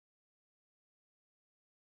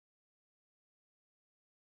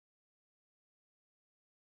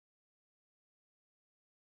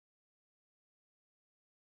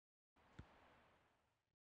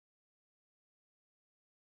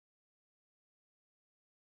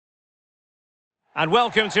And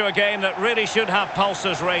welcome to a game that really should have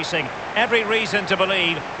pulses racing. Every reason to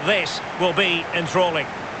believe this will be enthralling.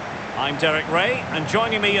 I'm Derek Ray, and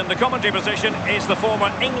joining me in the commentary position is the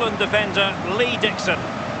former England defender Lee Dixon.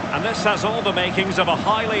 And this has all the makings of a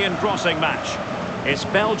highly engrossing match. It's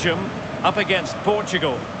Belgium up against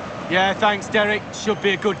Portugal. Yeah, thanks Derek. Should be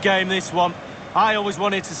a good game, this one. I always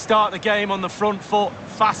wanted to start the game on the front foot,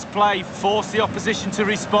 fast play, force the opposition to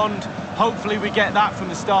respond. Hopefully we get that from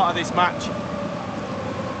the start of this match.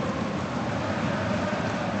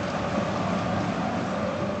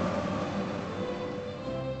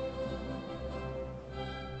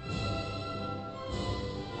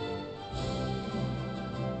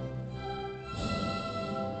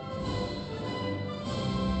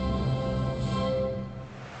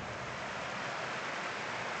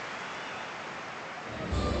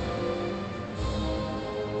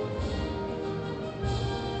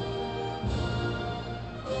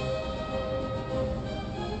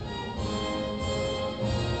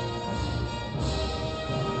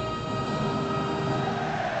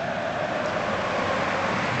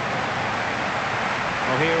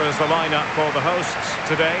 Here is the lineup for the hosts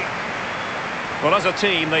today. Well, as a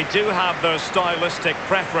team, they do have their stylistic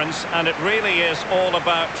preference, and it really is all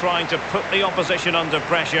about trying to put the opposition under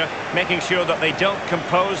pressure, making sure that they don't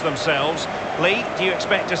compose themselves. Lee, do you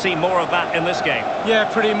expect to see more of that in this game? Yeah,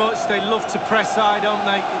 pretty much. They love to press high, don't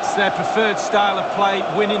they? It's their preferred style of play,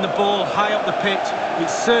 winning the ball high up the pitch.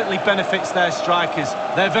 It certainly benefits their strikers.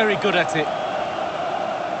 They're very good at it.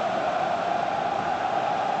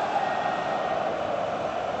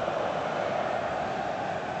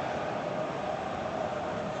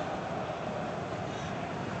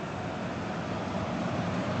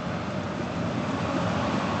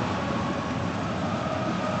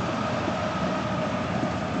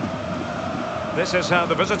 This is how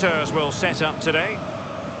the visitors will set up today.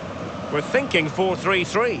 We're thinking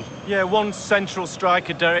 4-3-3. Yeah, one central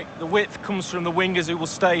striker, Derek. The width comes from the wingers who will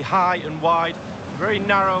stay high and wide. Very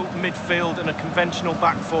narrow midfield and a conventional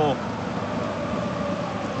back four.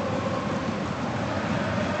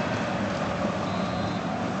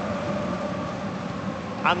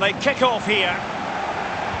 And they kick off here.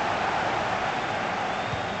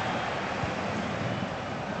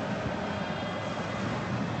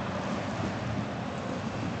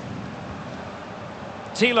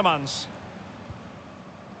 Tielemans.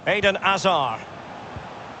 Eden Hazard.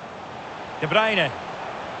 De Bruyne.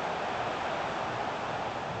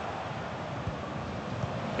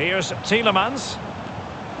 Here's Tielemans.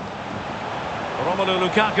 Romelu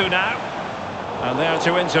Lukaku now. And there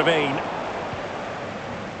to intervene.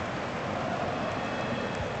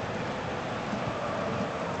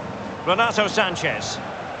 Renato Sanchez.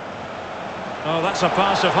 Oh, that's a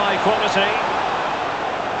pass of high quality.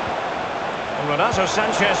 Renato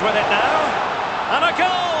Sanchez with it now. And a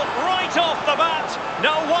goal right off the bat.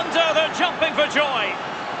 No wonder they're jumping for joy.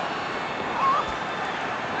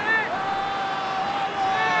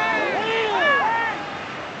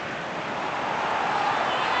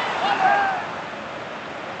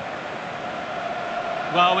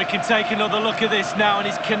 Well, we can take another look at this now, and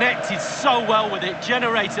he's connected so well with it,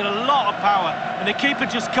 generated a lot of power, and the keeper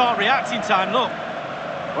just can't react in time, look.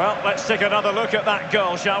 Well, let's take another look at that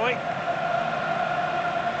goal, shall we?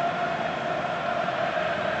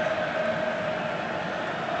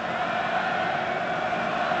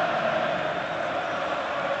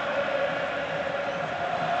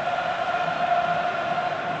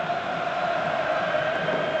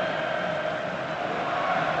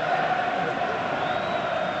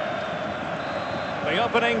 The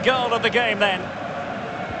opening goal of the game then.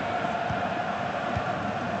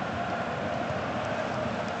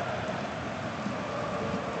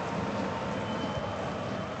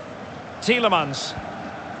 Tielemans.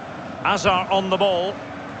 Hazard on the ball.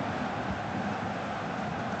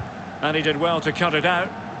 And he did well to cut it out.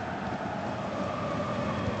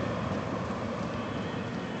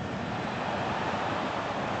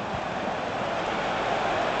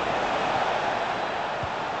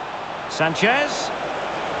 Sanchez.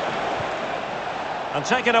 And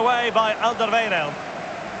taken away by Alderweireld.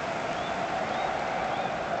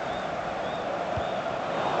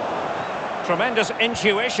 Tremendous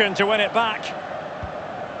intuition to win it back.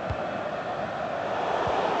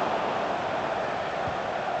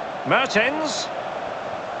 Mertens.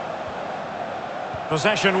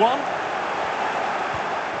 Possession one.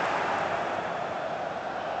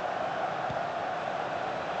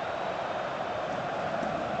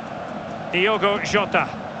 Diogo Jota.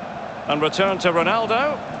 And return to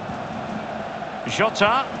Ronaldo.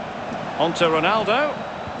 Jota. Onto Ronaldo.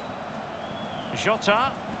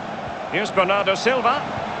 Jota. Here's Bernardo Silva.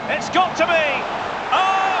 It's got to be!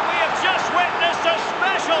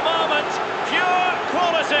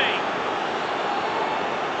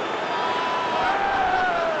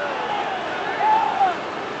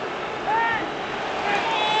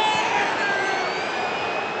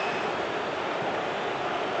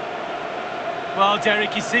 Well,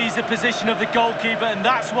 Derek, he sees the position of the goalkeeper, and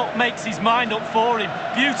that's what makes his mind up for him.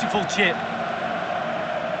 Beautiful chip.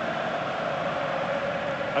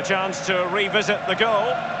 A chance to revisit the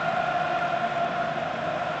goal.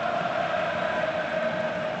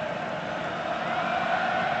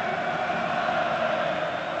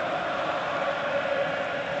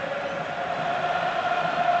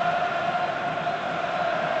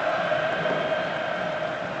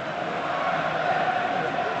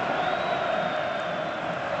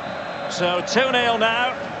 So 2-0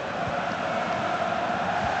 now.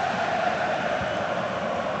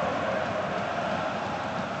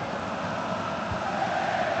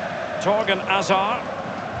 Torgan Hazard.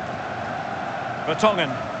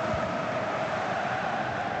 Vertonghen.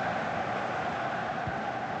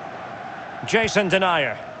 Jason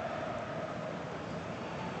Denayer.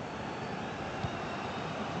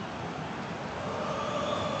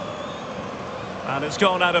 And it's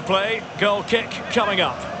gone out of play. Goal kick coming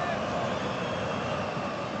up.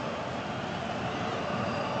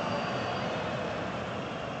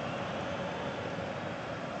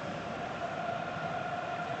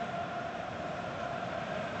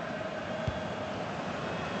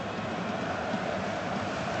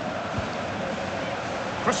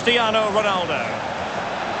 Cristiano Ronaldo.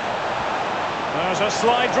 There's a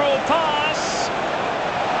slide rule pass.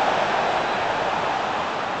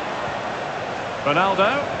 Ronaldo.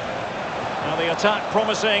 Now the attack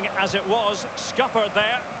promising as it was, scuppered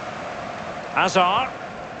there. Hazard.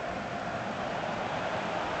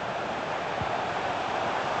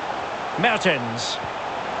 Mertens.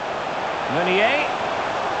 Meunier.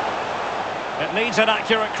 It needs an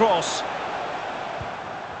accurate cross.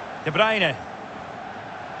 De Bruyne.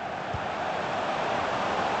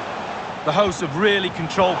 The hosts have really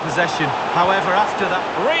controlled possession. However, after that...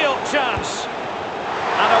 Real chance.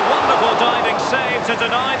 And a wonderful diving save to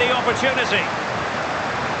deny the opportunity.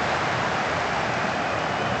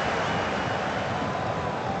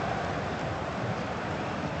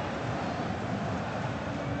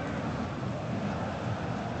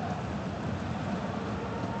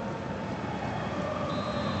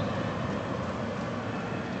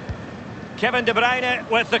 Kevin De Bruyne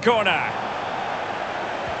with the corner.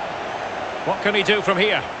 What can he do from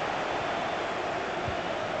here?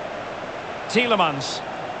 Tielemans.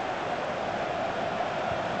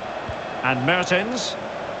 And Mertens.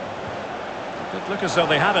 Did look as though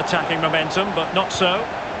they had attacking momentum, but not so.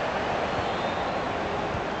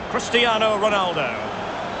 Cristiano Ronaldo.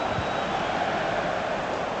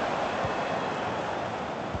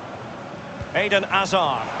 Eden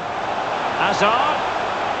Hazard. Hazard.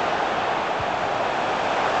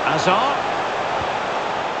 Hazard.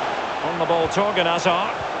 On the ball, Torgan Hazard.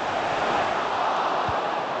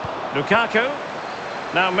 Lukaku.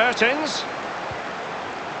 Now Mertens.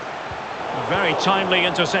 A very timely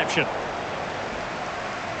interception.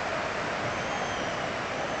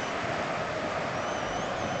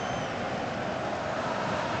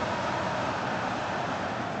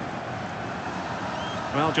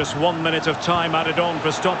 Well, just 1 minute of time added on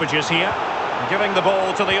for stoppages here. Giving the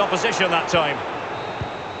ball to the opposition that time.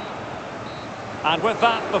 And with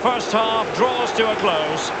that, the first half draws to a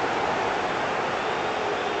close.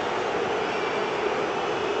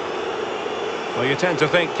 Well, you tend to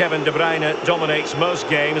think Kevin De Bruyne dominates most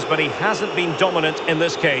games, but he hasn't been dominant in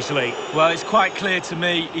this case, Lee. Well, it's quite clear to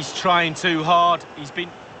me he's trying too hard. He's been...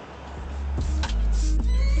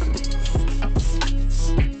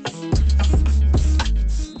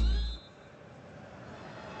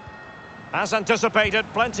 As anticipated,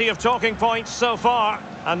 plenty of talking points so far.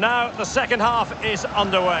 And now the second half is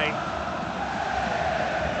underway.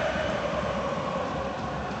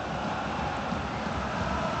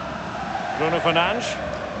 Bruno Fernandes.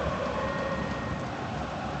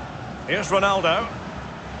 Here's Ronaldo.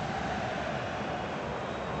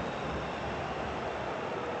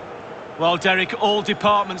 Well, Derek, all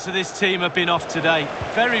departments of this team have been off today.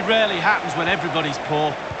 Very rarely happens when everybody's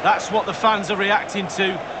poor. That's what the fans are reacting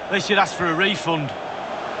to. They should ask for a refund.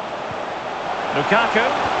 Lukaku.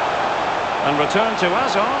 And return to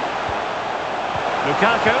Hazard.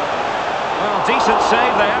 Lukaku. Well, decent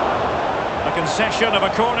save there. A concession of a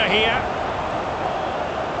corner here.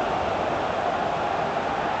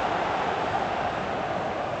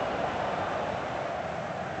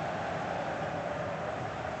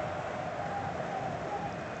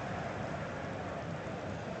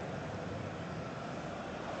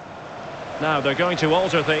 Now they're going to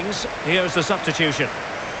alter things. Here's the substitution.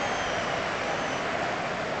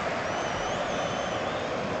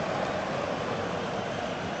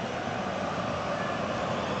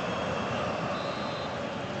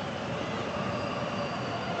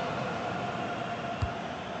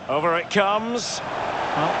 Over it comes.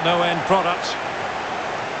 Well, no end product.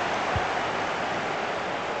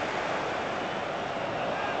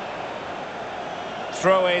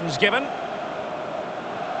 Throw-ins given.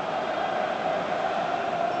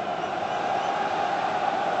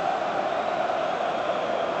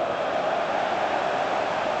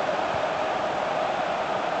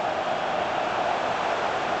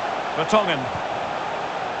 Vertonghen.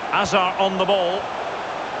 Hazard on the ball.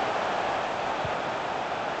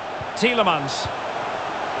 Tielemans.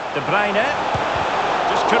 De Bruyne.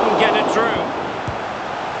 Just couldn't get it through.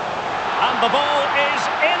 And the ball is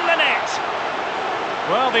in the net.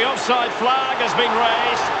 Well, the offside flag has been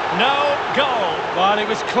raised. No goal. Well, it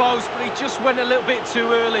was close, but he just went a little bit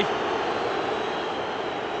too early.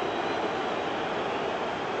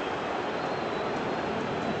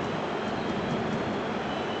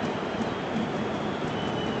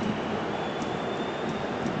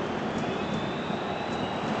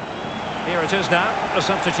 Here it is now, a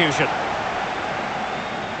substitution.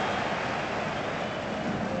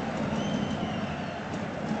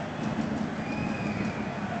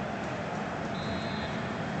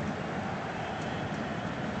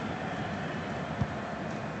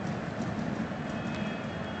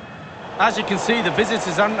 As you can see, the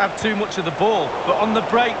visitors haven't had too much of the ball, but on the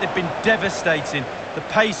break they've been devastating. The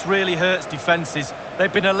pace really hurts defences.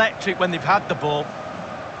 They've been electric when they've had the ball.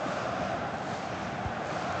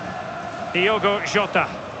 Diogo Jota.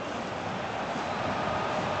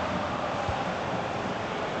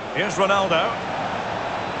 Here's Ronaldo.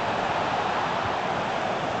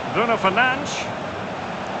 Bruno Fernandes.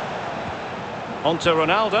 On to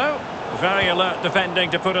Ronaldo. Very alert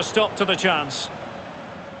defending to put a stop to the chance.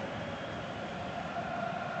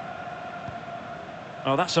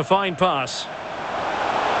 Oh, that's a fine pass.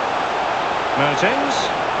 Mertens.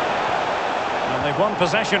 And they've won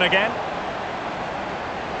possession again.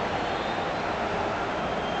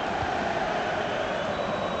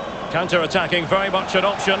 Counter-attacking, very much an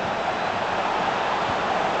option.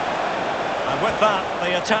 And with that,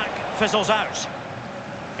 the attack fizzles out.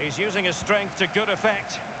 He's using his strength to good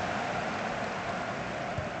effect.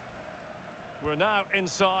 We're now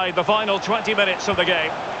inside the final 20 minutes of the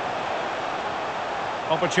game.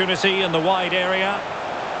 Opportunity in the wide area.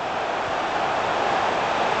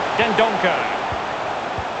 Dendoncker.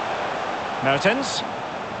 Mertens.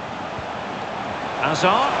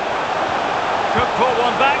 Hazard. Could pull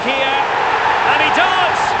one back here, and he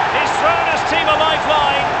does! He's thrown his team a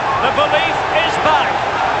lifeline. The belief is back.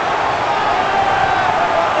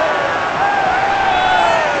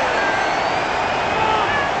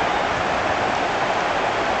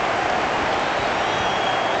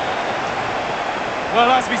 Well,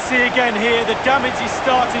 as we see again here, the damage is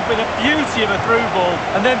starting with the beauty of a through ball,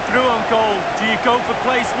 and then through on goal. Do you go for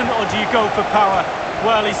placement or do you go for power?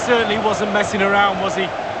 Well, he certainly wasn't messing around, was he?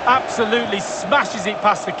 Absolutely smashes it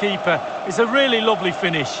past the keeper. It's a really lovely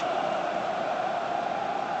finish.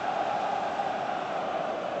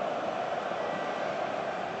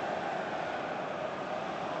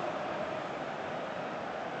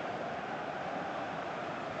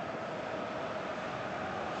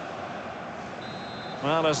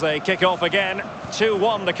 Well, as they kick off again,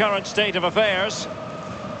 2-1 the current state of affairs.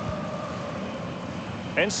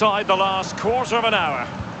 Inside the last quarter of an hour.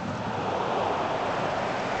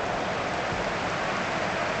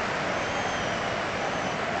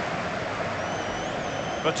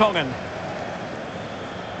 Vertonghen.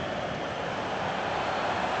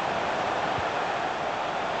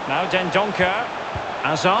 Now Dendoncker.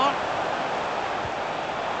 Hazard.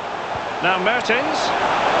 Now Mertens.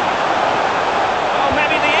 Oh,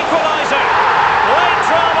 maybe the equaliser. Late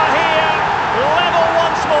drama here. Level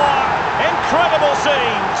once more. Incredible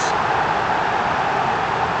scenes.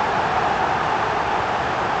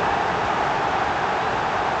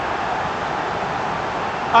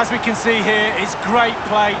 As we can see here, it's great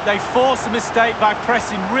play. They force a mistake by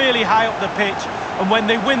pressing really high up the pitch, and when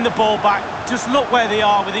they win the ball back, just look where they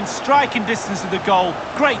are, within striking distance of the goal.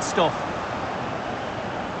 Great stuff.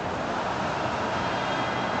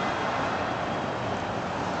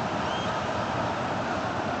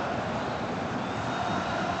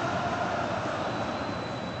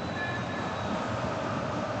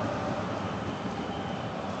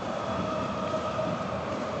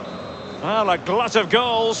 Well, a glut of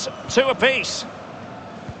goals, 2 apiece.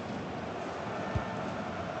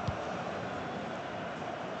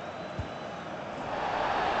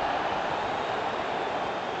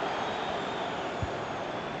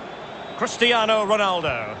 Cristiano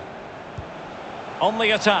Ronaldo. On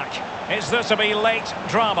the attack. Is there to be late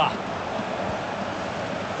drama?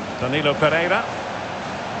 Danilo Pereira.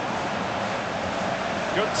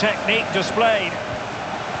 Good technique displayed.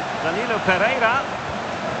 Danilo Pereira.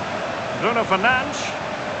 Bruno Fernandes.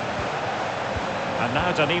 And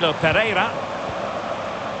now Danilo Pereira.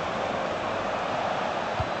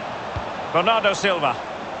 Bernardo Silva.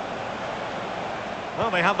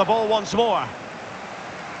 Well, they have the ball once more.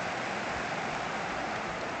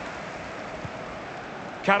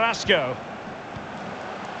 Carrasco.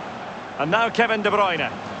 And now Kevin De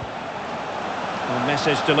Bruyne. A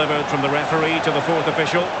message delivered from the referee to the fourth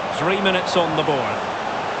official. 3 minutes on the board.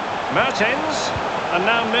 Mertens. And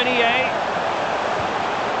now Meunier.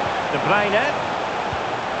 De Bruyne.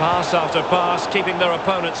 Pass after pass, keeping their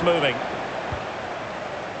opponents moving.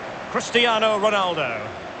 Cristiano Ronaldo.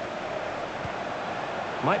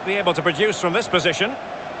 Might be able to produce from this position.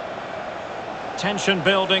 Tension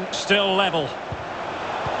building, still level.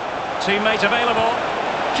 Teammate available.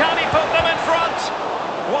 Can he put them in front?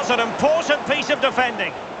 What an important piece of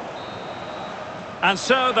defending. And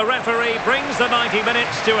so the referee brings the 90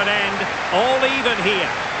 minutes to an end. All even here.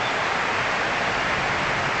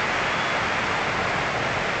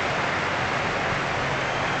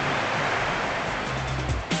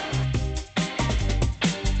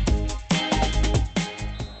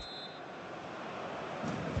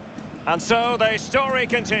 And so the story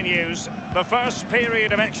continues. The first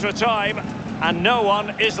period of extra time, and no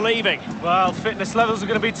one is leaving. Well, fitness levels are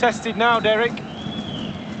going to be tested now, Derek.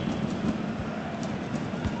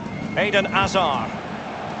 Eden Hazard.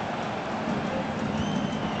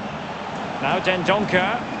 Now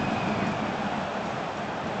Dendoncker.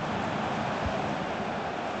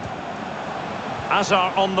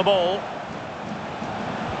 Hazard on the ball.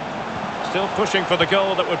 Still pushing for the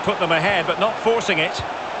goal that would put them ahead, but not forcing it.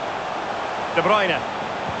 De Bruyne.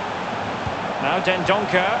 Now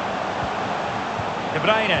Dendoncker. De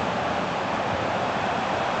Bruyne.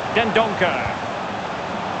 Dendoncker.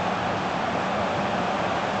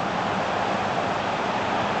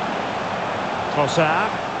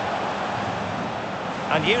 Trossard.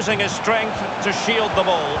 And using his strength to shield the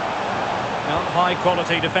ball. Well, high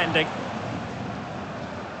quality defending.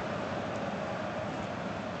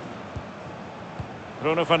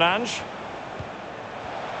 Bruno Fernandes.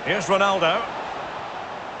 Here's Ronaldo.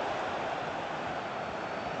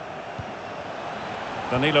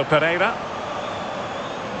 Danilo Pereira.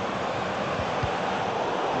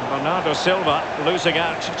 Bernardo Silva losing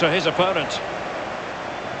out to his opponent.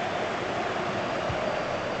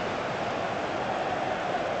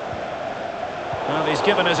 Well, he's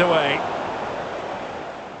given us away.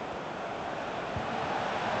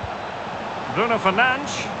 Bruno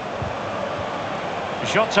Fernandes.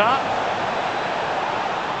 Jota.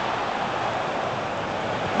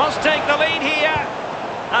 Must take the lead here.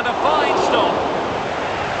 And a fine stop.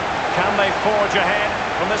 Can they forge ahead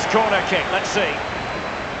from this corner kick? Let's see.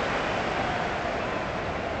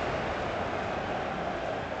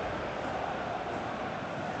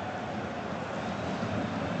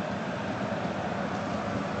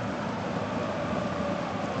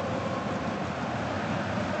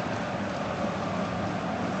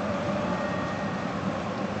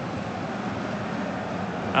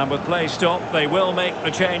 And with play stopped, they will make the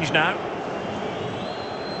change now.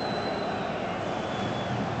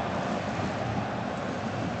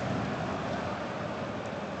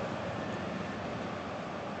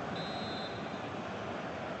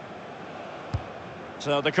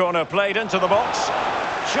 So the corner played into the box.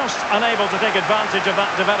 Just unable to take advantage of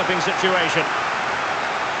that developing situation.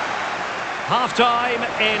 Half-time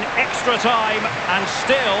in extra time, and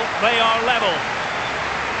still they are level.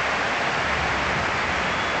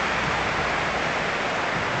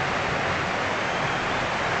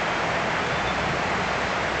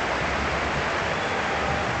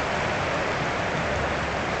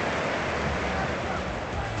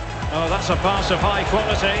 Oh, that's a pass of high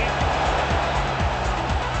quality.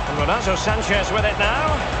 And Renato Sanchez with it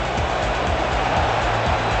now.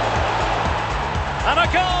 And a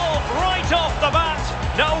goal right off the bat.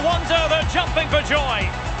 No wonder they're jumping for joy.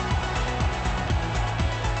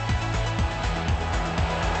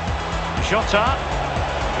 Jota.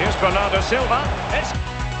 Here's Bernardo Silva. It's...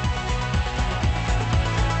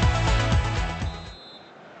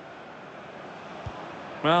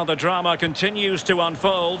 Well, the drama continues to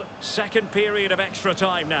unfold. Second period of extra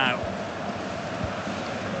time now.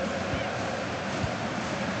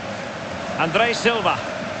 Andre Silva.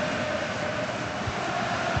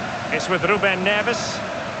 It's with Ruben Neves.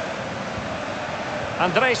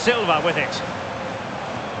 Andre Silva with it.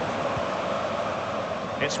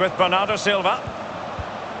 It's with Bernardo Silva.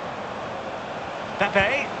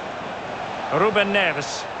 Pepe. Ruben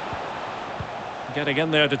Neves. Getting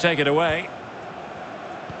in there to take it away.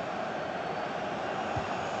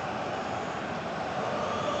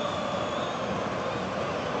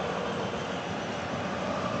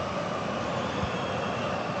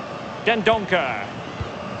 Dendoncker.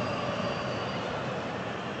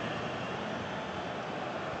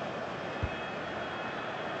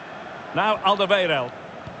 Now Alderweireld.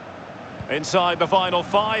 Inside the final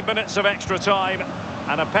 5 minutes of extra time.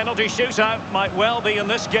 And a penalty shootout might well be in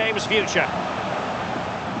this game's future.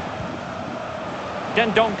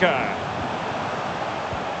 Dendoncker.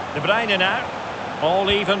 De Bruyne now.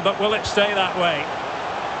 All even, but will it stay that way?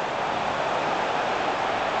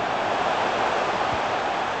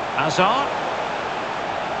 Hazard.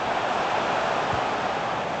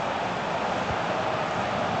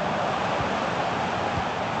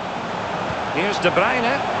 Here's De Bruyne.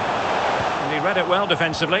 And he read it well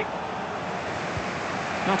defensively.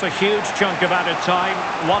 Not a huge chunk of added time.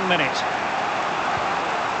 1 minute.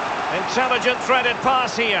 Intelligent threaded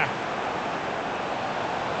pass here.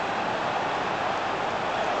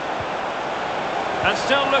 And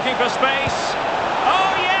still looking for space.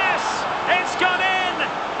 Oh yes! It's gone in!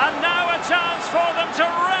 And now a chance for them to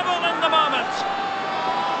revel in the moment.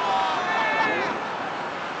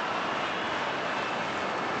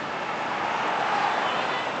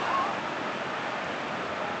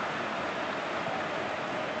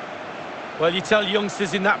 Well, you tell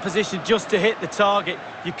youngsters in that position just to hit the target.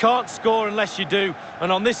 You can't score unless you do.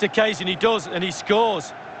 And on this occasion he does, and he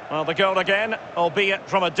scores. Well, the goal again, albeit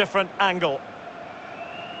from a different angle.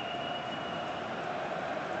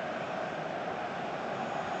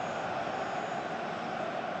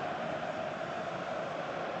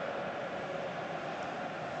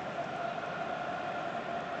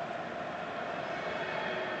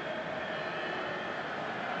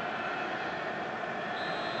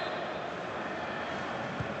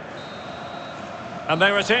 And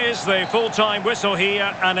there it is, the full-time whistle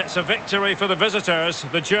here, and it's a victory for the visitors.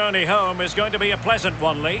 The journey home is going to be a pleasant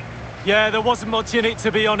one, Lee. Yeah, there wasn't much in it, to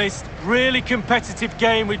be honest. Really competitive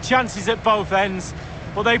game with chances at both ends.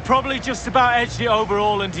 But they probably just about edged it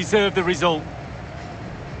overall and deserved the result.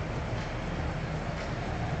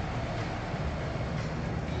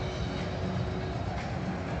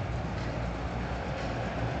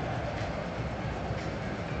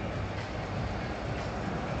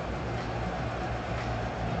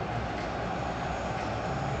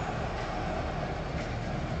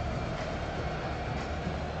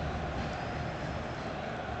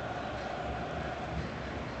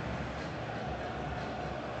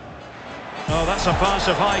 Oh, that's a pass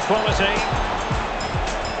of high quality.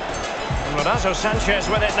 Renato Sanchez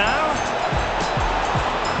with it now.